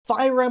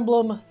Fire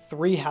Emblem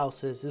Three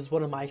Houses is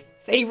one of my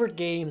favorite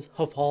games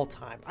of all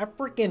time. I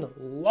freaking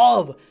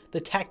love the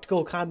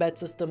tactical combat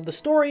system. The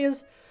story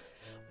is,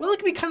 well, it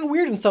can be kind of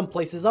weird in some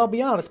places, I'll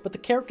be honest, but the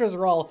characters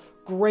are all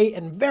great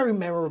and very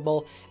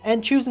memorable,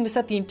 and choosing to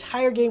set the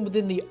entire game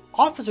within the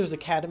Officers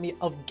Academy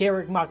of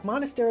Gareg Mach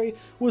Monastery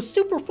was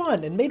super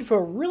fun and made for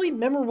a really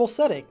memorable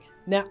setting.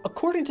 Now,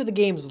 according to the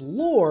game's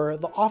lore,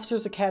 the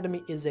Officers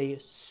Academy is a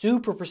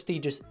super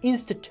prestigious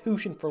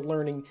institution for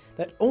learning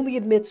that only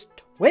admits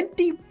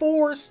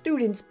 24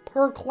 students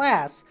per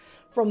class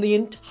from the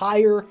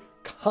entire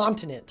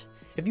continent.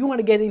 If you want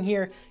to get in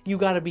here, you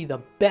gotta be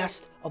the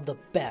best of the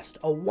best,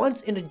 a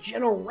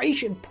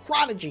once-in-a-generation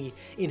prodigy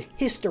in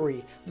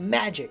history,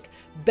 magic,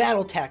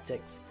 battle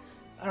tactics,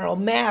 I don't know,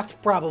 math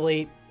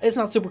probably. It's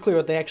not super clear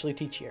what they actually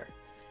teach here.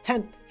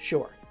 And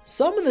sure,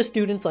 some of the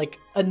students like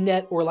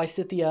Annette or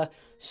Lysithea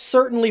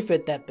certainly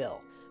fit that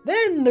bill.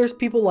 Then there's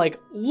people like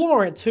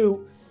Lawrence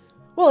who,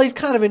 well, he's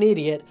kind of an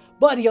idiot,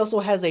 but he also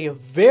has a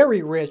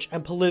very rich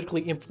and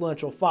politically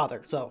influential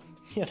father, so,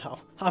 you know,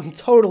 I'm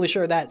totally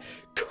sure that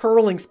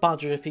curling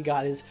sponsorship he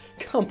got is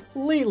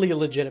completely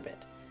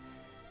legitimate.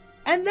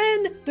 And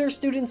then there's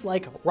students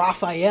like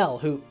Raphael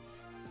who,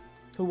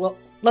 well,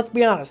 let's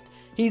be honest,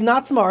 he's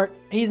not smart,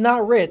 he's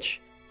not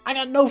rich. I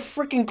got no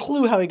freaking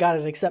clue how he got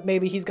it, except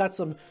maybe he's got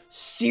some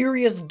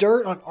serious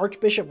dirt on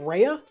Archbishop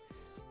Rhea?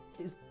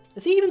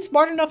 Is he even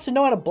smart enough to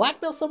know how to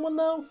blackmail someone,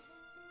 though?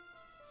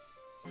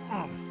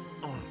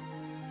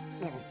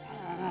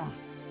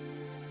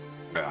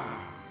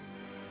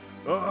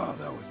 Oh,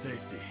 that was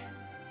tasty.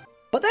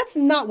 But that's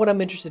not what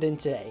I'm interested in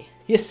today.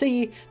 You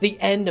see, the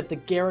end of the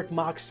Gareg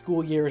Mach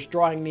school year is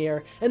drawing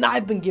near, and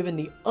I've been given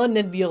the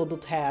unenviable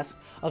task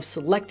of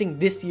selecting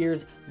this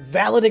year's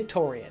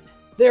valedictorian.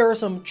 There are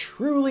some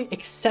truly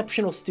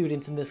exceptional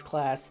students in this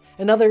class,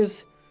 and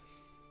others,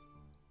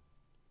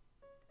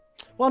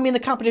 well, I mean, the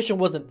competition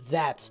wasn't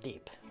that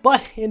steep.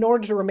 But in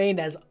order to remain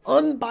as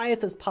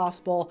unbiased as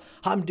possible,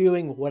 I'm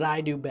doing what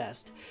I do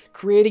best,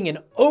 creating an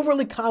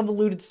overly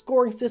convoluted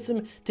scoring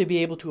system to be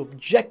able to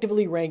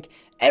objectively rank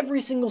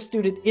every single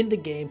student in the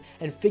game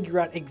and figure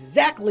out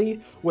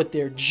exactly what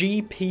their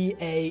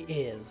GPA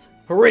is.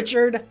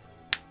 Richard,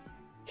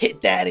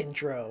 hit that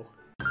intro.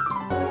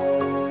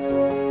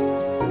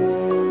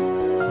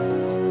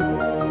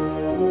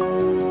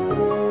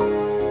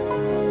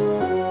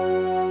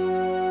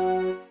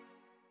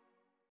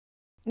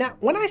 Now,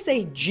 when I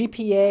say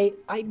GPA,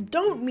 I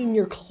don't mean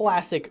your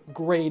classic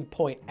grade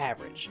point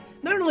average.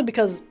 Not only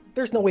because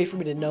there's no way for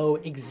me to know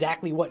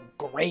exactly what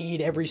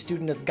grade every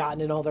student has gotten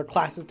in all their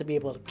classes to be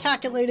able to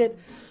calculate it,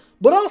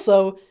 but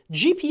also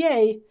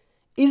GPA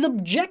is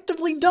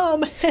objectively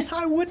dumb and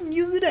I wouldn't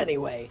use it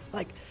anyway.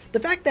 Like, the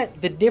fact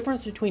that the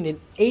difference between an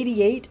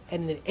 88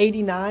 and an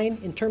 89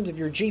 in terms of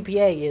your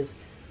GPA is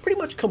pretty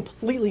much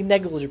completely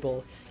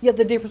negligible, yet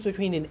the difference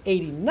between an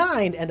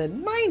 89 and a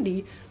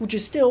 90, which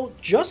is still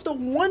just a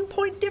 1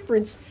 point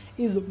difference,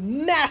 is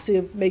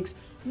massive, makes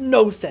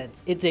no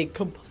sense. It's a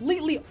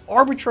completely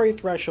arbitrary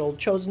threshold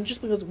chosen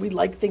just because we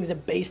like things in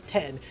base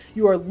 10.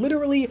 You are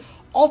literally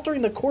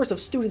altering the course of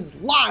students'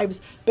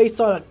 lives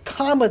based on a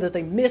comma that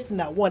they missed in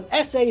that one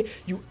essay,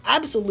 you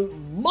absolute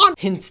mon.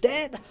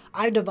 Instead,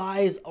 I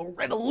devised a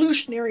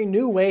revolutionary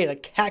new way to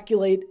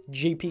calculate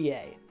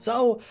GPA.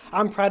 So,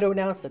 I'm proud to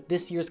announce that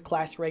this year's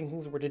class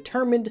rankings were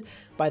determined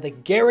by the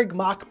Gareg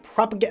Mach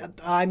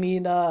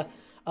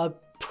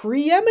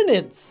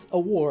Preeminence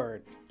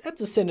Award. That's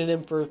a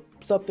synonym for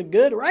something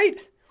good, right?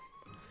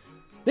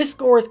 This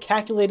score is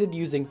calculated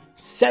using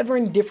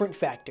 7 different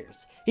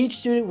factors. Each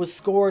student was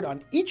scored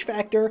on each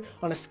factor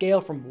on a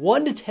scale from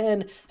 1 to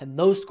 10, and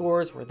those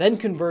scores were then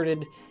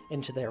converted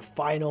into their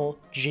final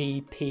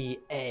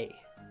GPA.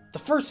 The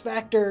first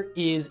factor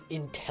is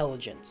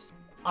intelligence,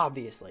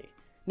 obviously.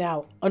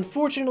 Now,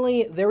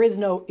 unfortunately, there is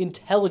no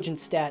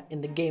intelligence stat in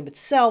the game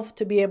itself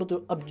to be able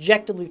to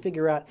objectively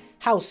figure out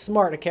how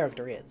smart a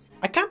character is.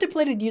 I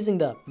contemplated using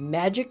the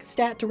magic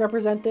stat to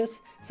represent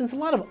this, since a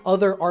lot of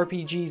other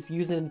RPGs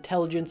use an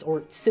intelligence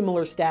or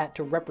similar stat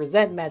to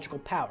represent magical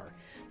power.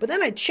 But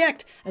then I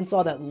checked and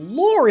saw that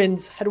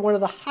Lawrence had one of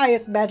the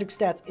highest magic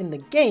stats in the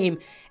game,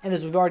 and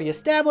as we've already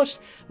established,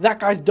 that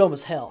guy's dumb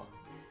as hell.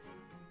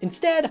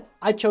 Instead,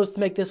 I chose to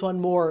make this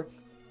one more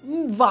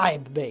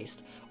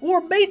vibe-based, or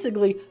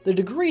basically the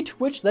degree to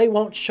which they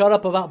won't shut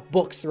up about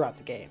books throughout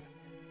the game.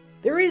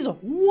 There is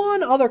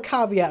one other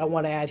caveat I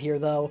want to add here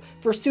though,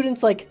 for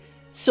students like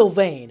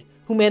Sylvain,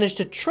 who managed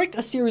to trick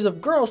a series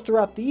of girls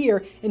throughout the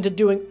year into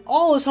doing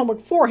all his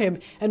homework for him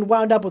and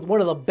wound up with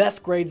one of the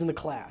best grades in the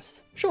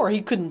class. Sure,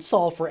 he couldn't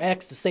solve for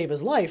X to save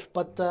his life,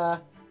 but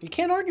you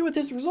can't argue with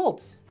his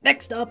results.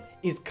 Next up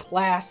is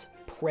class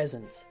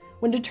presence.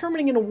 When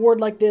determining an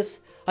award like this,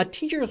 a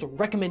teacher's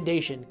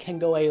recommendation can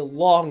go a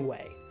long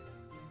way.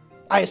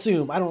 I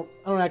assume, I don't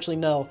actually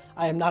know,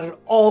 I am not at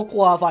all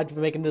qualified to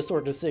be making this sort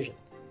of decision.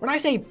 When I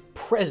say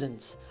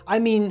presence, I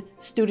mean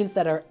students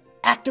that are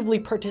actively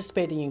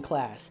participating in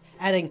class,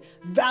 adding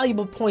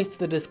valuable points to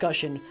the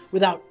discussion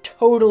without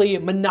totally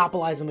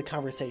monopolizing the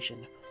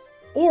conversation.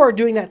 Or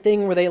doing that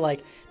thing where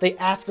they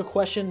ask a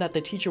question that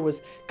the teacher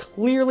was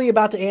clearly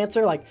about to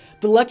answer, like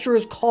the lecture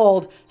is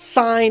called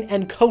sine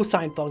and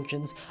cosine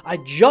functions. I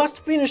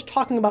just finished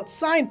talking about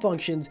sine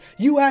functions.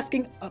 You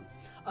asking,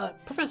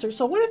 Professor,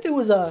 so what if it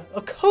was a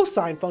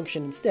cosine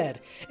function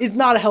instead? Is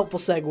not a helpful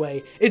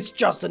segue. It's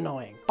just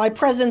annoying. By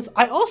presence,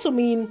 I also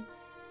mean,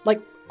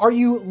 like, are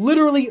you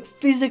literally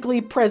physically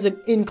present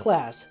in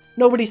class?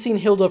 Nobody's seen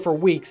Hilda for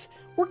weeks.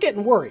 We're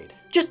getting worried.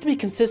 Just to be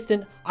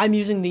consistent, I'm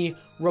using the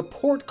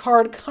report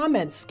card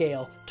comment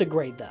scale to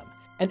grade them.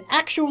 An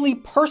actually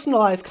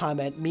personalized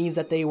comment means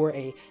that they were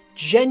a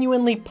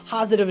genuinely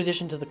positive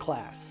addition to the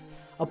class.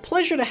 A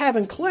pleasure to have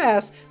in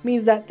class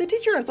means that the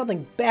teacher has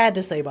nothing bad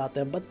to say about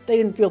them, but they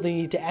didn't feel the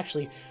need to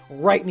actually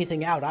write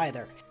anything out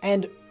either.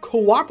 And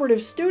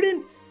cooperative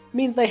student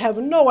means they have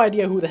no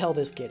idea who the hell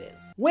this kid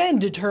is. When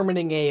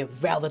determining a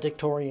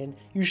valedictorian,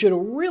 you should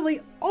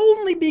really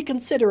only be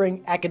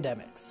considering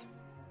academics.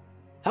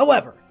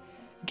 However,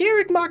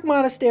 Gareg Mach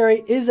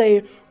Monastery is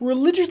a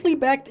religiously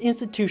backed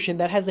institution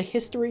that has a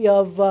history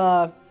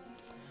of,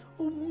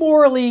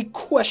 morally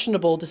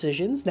questionable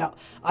decisions. Now,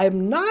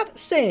 I'm not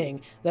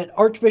saying that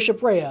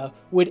Archbishop Rhea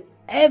would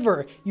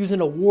ever use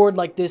an award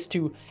like this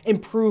to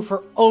improve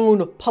her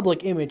own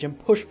public image and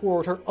push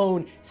forward her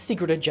own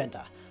secret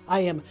agenda.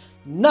 I am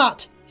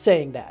not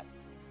saying that.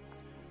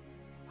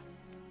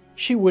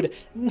 She would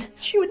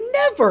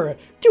never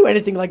do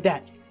anything like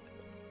that.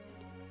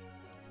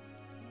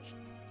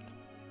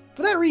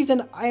 For that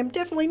reason, I am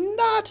definitely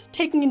not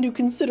taking into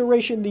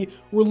consideration the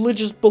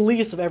religious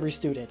beliefs of every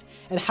student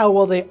and how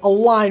well they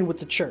align with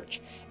the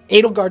church.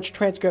 Edelgard's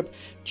transcript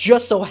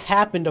just so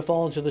happened to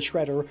fall into the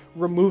shredder,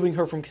 removing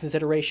her from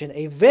consideration.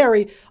 A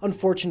very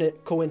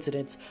unfortunate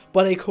coincidence,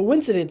 but a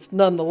coincidence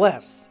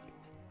nonetheless.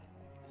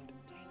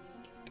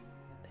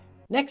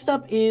 Next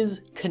up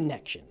is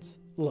connections.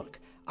 Look,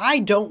 I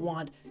don't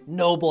want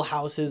noble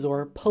houses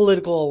or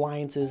political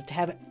alliances to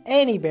have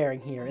any bearing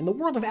here. In the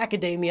world of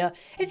academia,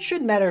 it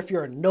shouldn't matter if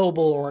you're a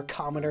noble or a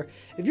commoner.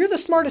 If you're the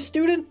smartest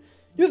student,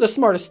 you're the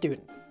smartest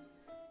student.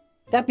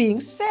 That being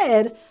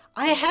said,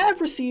 I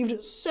have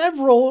received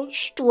several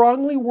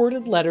strongly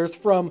worded letters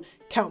from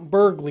Count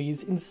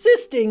Berglies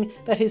insisting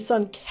that his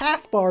son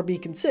Caspar be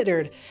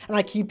considered, and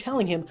I keep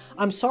telling him,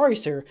 I'm sorry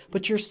sir,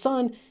 but your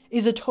son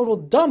is a total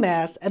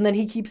dumbass, and then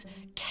he keeps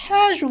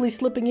casually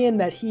slipping in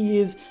that he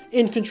is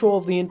in control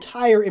of the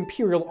entire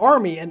Imperial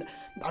army, and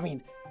I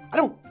mean, I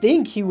don't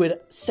think he would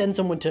send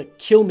someone to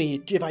kill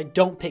me if I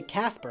don't pick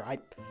Caspar. I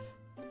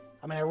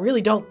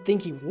really don't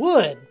think he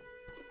would.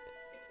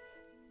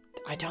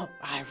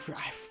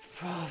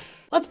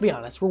 Let's be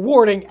honest,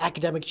 rewarding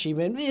academic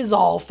achievement is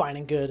all fine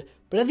and good,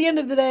 but at the end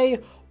of the day,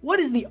 what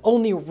is the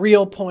only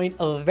real point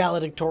of a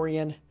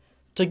valedictorian?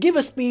 To give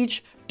a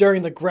speech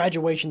during the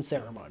graduation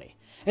ceremony.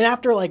 And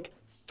after like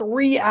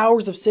 3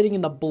 hours of sitting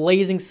in the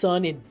blazing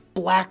sun in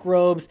black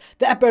robes,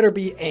 that better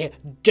be a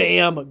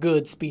damn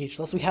good speech,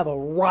 unless we have a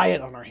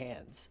riot on our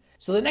hands.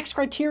 So the next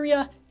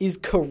criteria is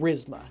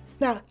charisma.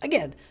 Now,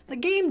 again, the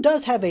game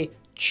does have a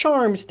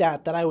charm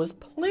stat that I was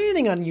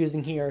planning on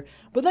using here,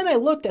 but then I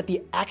looked at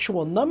the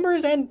actual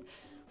numbers and,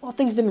 well,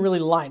 things didn't really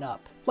line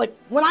up. Like,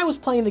 when I was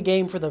playing the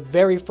game for the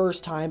very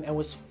first time and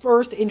was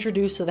first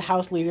introduced to the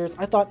house leaders,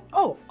 I thought,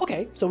 oh,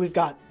 okay, so we've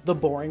got the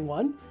boring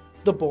one,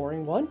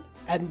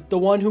 and the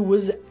one who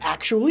was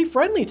actually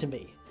friendly to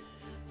me.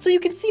 So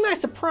you can see my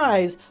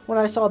surprise when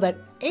I saw that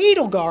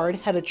Edelgard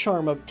had a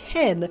charm of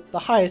 10, the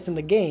highest in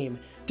the game,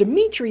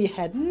 Dimitri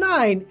had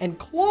 9, and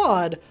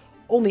Claude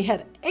only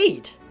had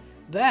 8.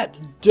 That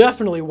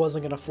definitely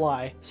wasn't gonna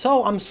fly,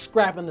 so I'm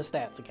scrapping the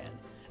stats again.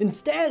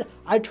 Instead,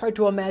 I tried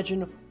to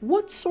imagine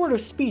what sort of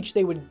speech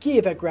they would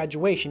give at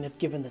graduation if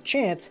given the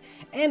chance,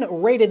 and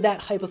rated that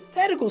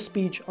hypothetical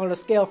speech on a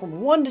scale from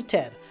 1 to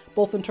 10,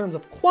 both in terms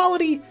of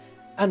quality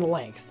and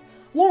length.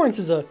 Lawrence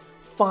is a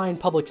fine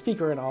public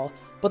speaker and all,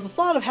 but the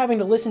thought of having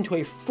to listen to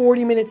a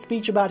 40-minute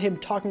speech about him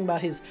talking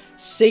about his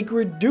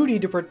sacred duty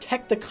to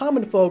protect the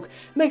common folk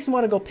makes me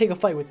want to go pick a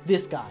fight with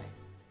this guy.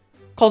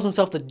 Calls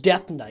himself the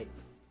Death Knight.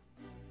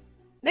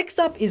 Next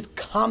up is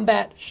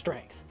combat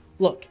strength.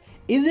 Look,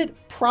 is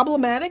it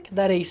problematic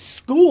that a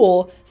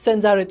school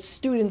sends out its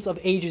students of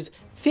ages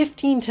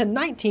 15 to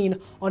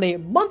 19 on a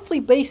monthly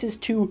basis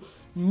to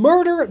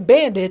murder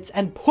bandits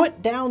and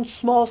put down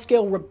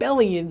small-scale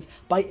rebellions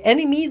by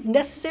any means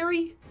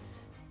necessary?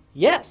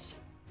 Yes.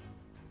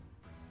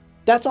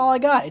 That's all I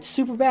got. It's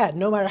super bad.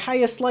 No matter how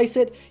you slice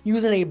it,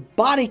 using a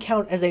body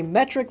count as a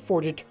metric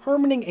for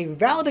determining a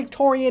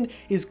valedictorian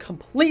is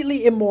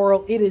completely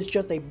immoral. It is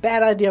just a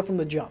bad idea from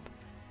the jump.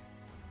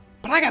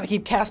 But I gotta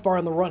keep Caspar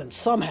on the run and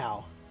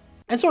somehow.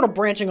 And sort of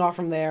branching off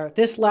from there,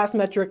 this last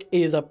metric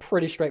is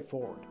pretty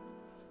straightforward.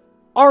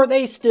 Are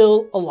they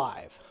still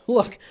alive?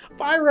 Look,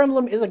 Fire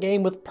Emblem is a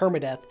game with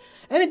permadeath,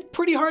 and it's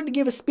pretty hard to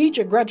give a speech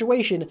at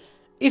graduation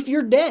if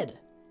you're dead.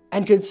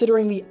 And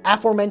considering the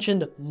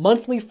aforementioned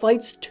monthly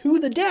fights to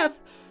the death,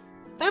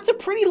 that's a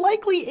pretty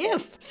likely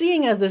if.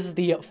 Seeing as this is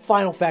the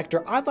final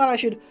factor, I thought I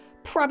should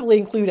probably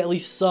include at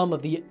least some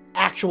of the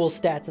actual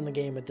stats in the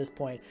game at this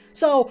point.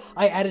 So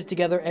I added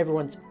together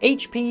everyone's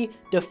HP,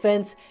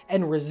 defense,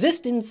 and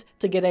resistance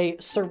to get a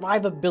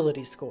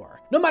survivability score.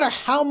 No matter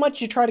how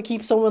much you try to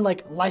keep someone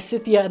like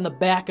Lysithea in the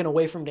back and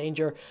away from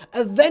danger,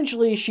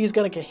 eventually she's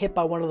gonna get hit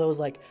by one of those,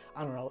 like,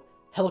 I don't know,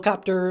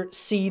 helicopter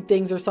seed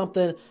things or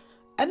something,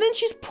 and then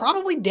she's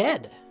probably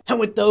dead. And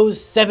with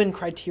those 7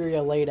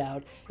 criteria laid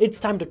out,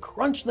 it's time to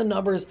crunch the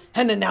numbers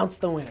and announce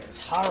the winners.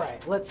 All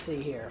right, let's see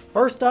here.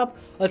 First up,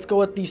 let's go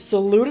with the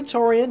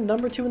salutatorian,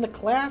 number 2 in the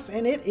class,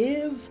 and it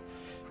is,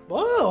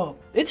 whoa,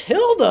 it's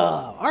Hilda.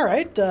 All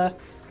right, kind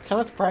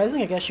of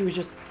surprising. I guess she was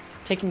just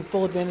taking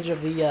full advantage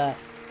of the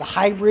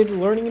hybrid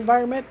learning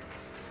environment.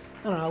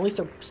 I don't know, at least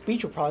her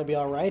speech will probably be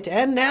all right.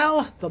 And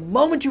now, the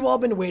moment you've all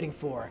been waiting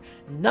for.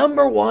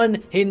 Number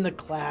 1 in the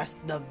class,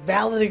 the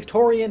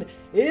valedictorian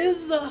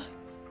is...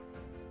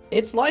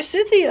 it's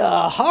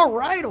Lysithea!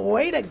 Alright,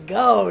 way to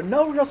go!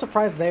 No real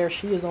surprise there.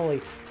 She is only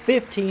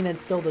 15 and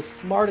still the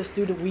smartest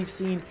student we've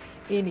seen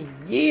in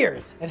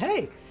years. And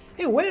hey,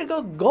 way to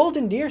go,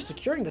 Golden Deer,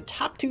 securing the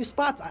top 2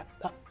 spots.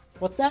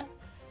 What's that?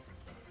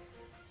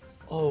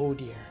 Oh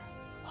dear.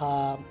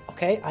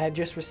 Okay, I have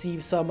just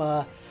received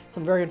some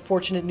very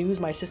unfortunate news.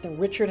 My assistant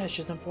Richard has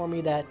just informed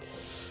me that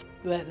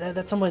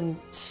someone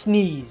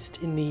sneezed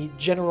in the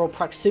general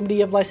proximity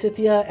of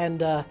Lysithea, and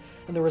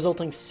the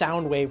resulting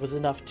sound wave was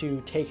enough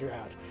to take her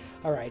out.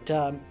 All right,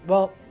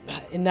 well,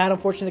 in that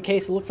unfortunate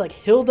case, it looks like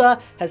Hilda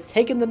has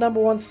taken the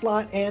number 1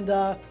 slot,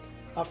 and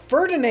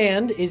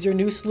Ferdinand is your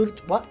new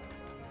salute. What?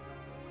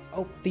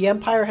 Oh, the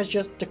Empire has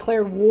just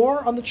declared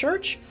war on the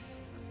church?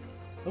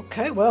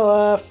 Okay,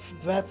 well,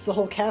 that's the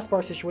whole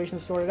Caspar situation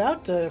sorted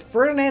out.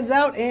 Ferdinand's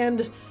out,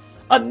 and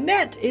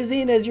Annette is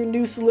in as your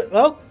new salute.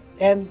 Oh,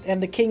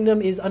 and the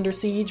kingdom is under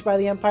siege by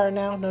the Empire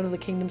now. None of the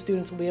kingdom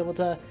students will be able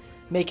to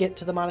make it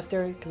to the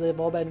monastery because they've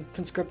all been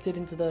conscripted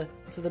into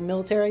the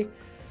military.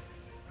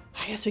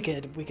 I guess we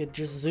could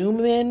just zoom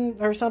in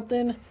or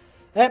something.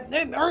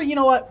 Or you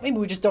know what? Maybe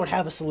we just don't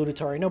have a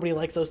salutatory. Nobody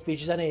likes those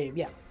speeches.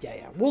 Yeah.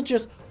 We'll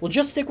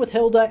just stick with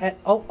Hilda. And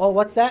oh,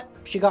 what's that?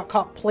 She got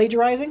caught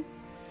plagiarizing.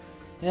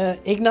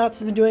 Ignatz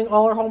has been doing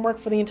all her homework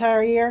for the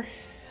entire year.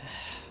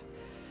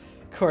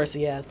 Of course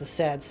he has, the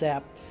sad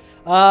sap.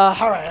 All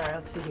right,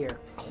 let's see here.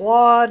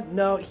 Claude,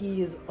 no,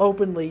 he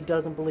openly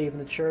doesn't believe in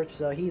the church,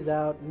 so he's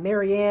out.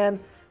 Marianne,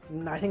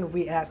 I think if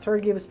we asked her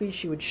to give a speech,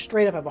 she would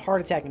straight up have a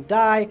heart attack and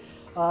die.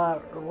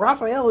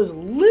 Raphael is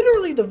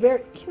literally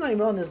he's not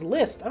even on this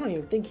list. I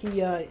don't think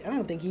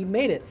he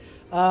made it.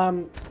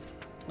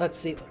 Let's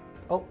see.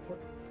 Oh, what?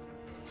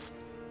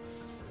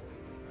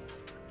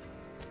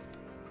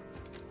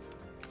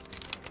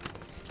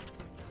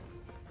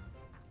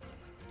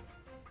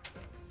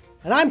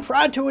 And I'm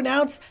proud to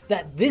announce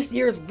that this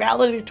year's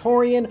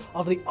valedictorian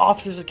of the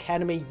Officers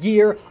Academy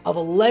year of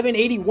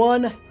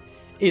 1181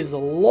 is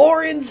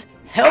Lawrence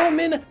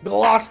Hellman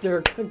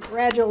Gloucester.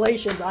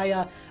 Congratulations.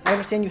 I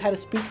understand you had a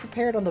speech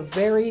prepared on the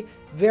very,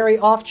 very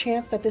off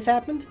chance that this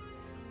happened.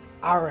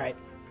 All right,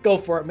 go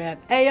for it, man.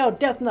 Hey, yo,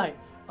 Death Knight,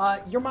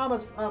 your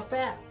mama's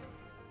fat.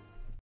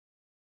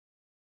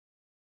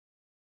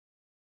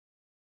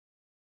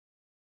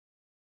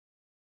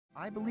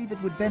 I believe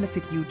it would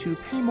benefit you to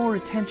pay more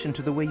attention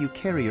to the way you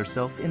carry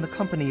yourself in the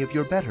company of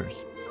your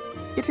betters.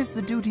 It is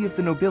the duty of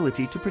the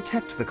nobility to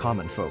protect the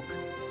common folk.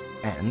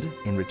 And,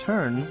 in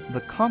return, the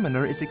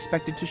commoner is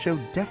expected to show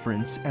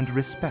deference and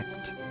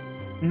respect.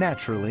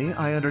 Naturally,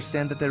 I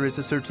understand that there is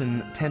a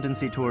certain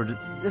tendency toward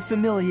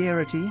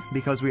familiarity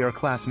because we are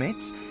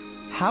classmates.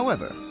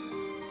 However...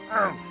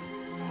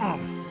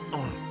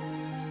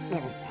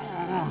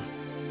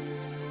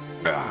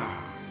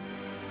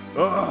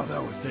 Oh,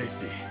 that was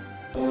tasty.